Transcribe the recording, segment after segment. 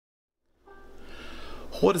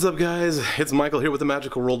What is up, guys? It's Michael here with the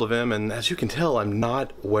Magical World of M, and as you can tell, I'm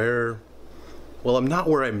not where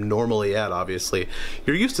I'm normally at, obviously.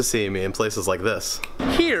 You're used to seeing me in places like this.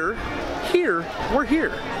 Here, we're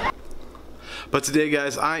here. But today,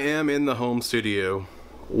 guys, I am in the home studio.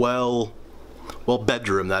 Well,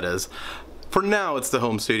 bedroom, that is. For now, it's the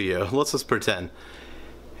home studio. Let's just pretend.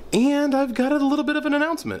 And I've got a little bit of an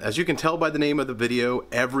announcement. As you can tell by the name of the video,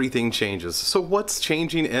 everything changes. So what's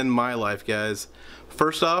changing in my life, guys?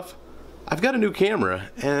 First off, I've got a new camera,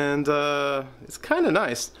 and it's kind of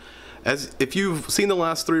nice. As if you've seen the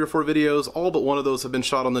last 3 or 4 videos, all but one of those have been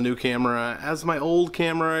shot on the new camera. As my old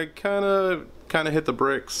camera kind of hit the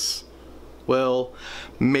bricks. Well,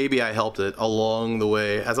 maybe I helped it along the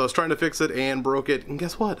way as I was trying to fix it and broke it. And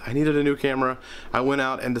guess what? I needed a new camera. I went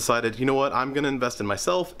out and decided, you know what? I'm going to invest in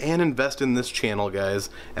myself and invest in this channel, guys.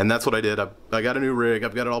 And that's what I did. I got a new rig.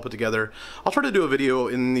 I've got it all put together. I'll try to do a video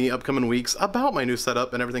in the upcoming weeks about my new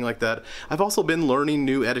setup and everything like that. I've also been learning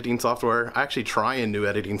new editing software. Actually trying new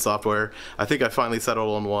editing software. I think I finally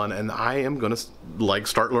settled on one, and I am going to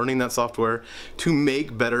start learning that software to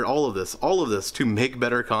make better all of this to make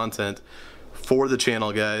better content for the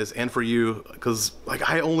channel, guys, and for you, because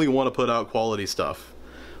I only want to put out quality stuff.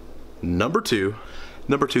 Number two,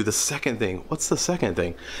 the second thing. What's the second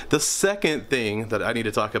thing? The second thing that I need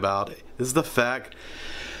to talk about is the fact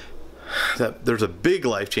that there's a big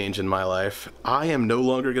life change in my life. I am no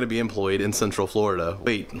longer going to be employed in Central Florida.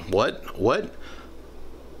 Wait, what?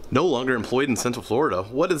 No longer employed in Central Florida?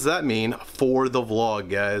 What does that mean for the vlog,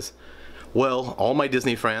 guys? Well, all my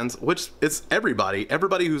Disney fans, which is everybody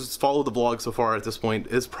who's followed the vlog so far at this point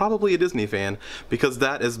is probably a Disney fan, because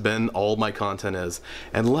that has been all my content is.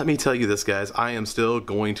 And let me tell you this, guys, I am still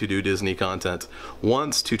going to do Disney content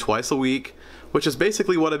once to twice a week, which is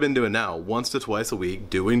basically what I've been doing now, once to twice a week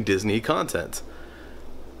doing Disney content.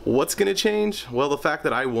 What's going to change? Well, the fact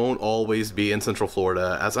that I won't always be in Central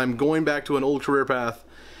Florida, as I'm going back to an old career path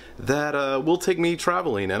that will take me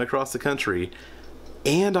traveling and across the country.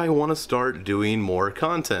 And I want to start doing more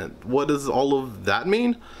content. What does all of that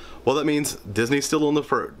mean? Well, that means Disney's still on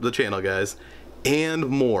the channel, guys, and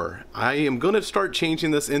more. I am going to start changing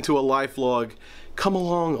this into a life vlog. Come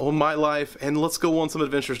along on my life and let's go on some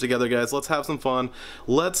adventures together, guys. Let's have some fun.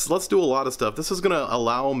 Let's do a lot of stuff. This is going to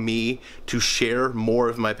allow me to share more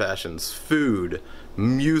of my passions. Food,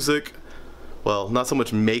 music, well, not so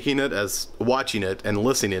much making it as watching it and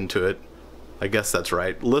listening to it. I guess that's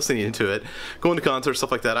right, listening to it, going to concerts,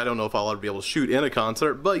 stuff like that. I don't know if I'll ever be able to shoot in a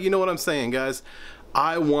concert, but you know what I'm saying, guys.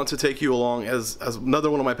 I want to take you along as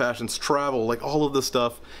another one of my passions, travel, like all of this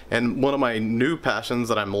stuff. And one of my new passions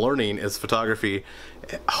that I'm learning is photography.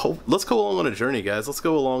 Let's go along on a journey, guys. Let's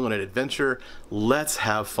go along on an adventure. Let's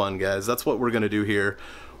have fun, guys. That's what we're going to do here.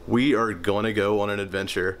 We are going to go on an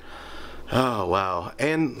adventure. Oh, wow.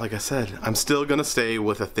 And like I said, I'm still going to stay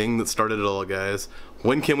with the thing that started it all, guys.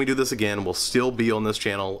 When Can We Do This Again will still be on this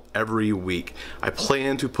channel every week. I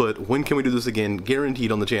plan to put When Can We Do This Again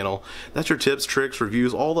guaranteed on the channel. That's your tips, tricks,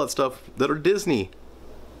 reviews, all that stuff that are Disney.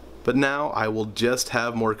 But now I will just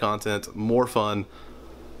have more content, more fun,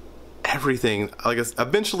 everything. Like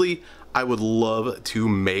eventually, I would love to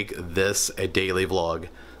make this a daily vlog.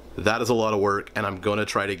 That is a lot of work, and I'm going to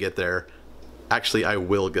try to get there. Actually, I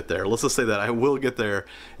will get there. Let's just say that I will get there.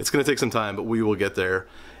 It's going to take some time, but we will get there.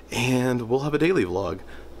 And we'll have a daily vlog.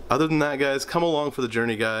 Other than that, guys, come along for the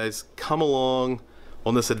journey, guys. Come along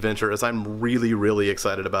on this adventure, as I'm really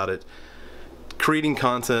excited about it. Creating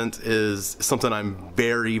content is something I'm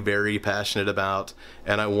very passionate about,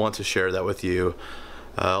 and I want to share that with you.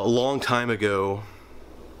 A long time ago,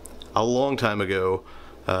 I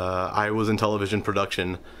was in television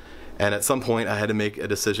production, and at some point I had to make a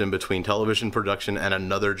decision between television production and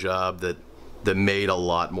another job that made a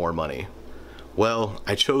lot more money. Well,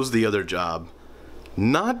 I chose the other job.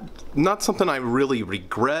 Not something I really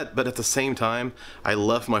regret, but at the same time, I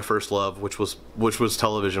left my first love, which was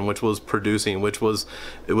television, which was producing,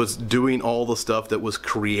 it was doing all the stuff that was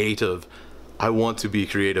creative. I want to be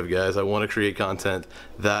creative, guys. I want to create content.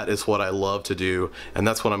 That is what I love to do, and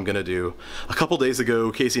that's what I'm gonna do. A couple days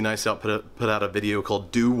ago, Casey Neistat put out a video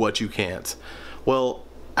called "Do What You Can't." Well,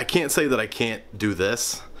 I can't say that I can't do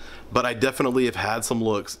this, but I definitely have had some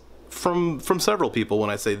looks from several people when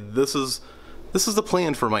I say this is the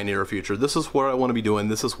plan for my near future. This is where I want to be doing.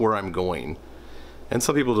 This is where I'm going. And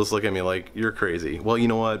some people just look at me like, you're crazy. Well, you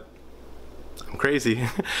know what? I'm crazy.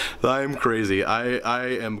 I'm crazy. I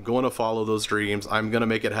am going to follow those dreams. I'm going to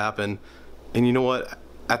make it happen. And you know what?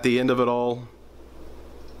 At the end of it all,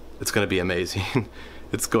 it's going to be amazing.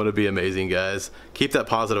 It's going to be amazing, guys. Keep that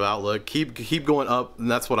positive outlook. Keep going up, and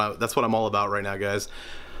that's what I'm all about right now, guys.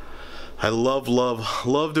 I love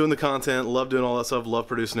doing the content, love doing all that stuff, love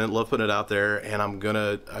producing it, love putting it out there, and I'm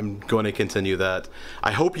gonna continue that.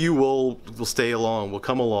 I hope you will stay along, will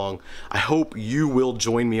come along. I hope you will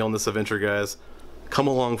join me on this adventure, guys. Come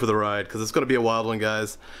along for the ride, because it's gonna be a wild one,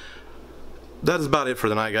 guys. That is about it for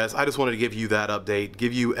the night, guys. I just wanted to give you that update,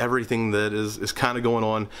 give you everything that is kind of going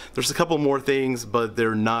on. There's a couple more things, but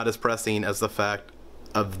they're not as pressing as the fact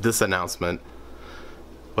of this announcement.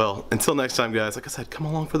 Well, until next time, guys, like I said, come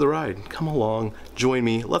along for the ride. Come along, join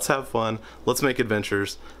me, let's have fun, let's make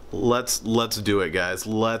adventures, let's do it, guys,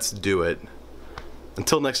 let's do it.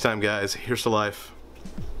 Until next time, guys, here's to life.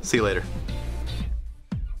 See you later.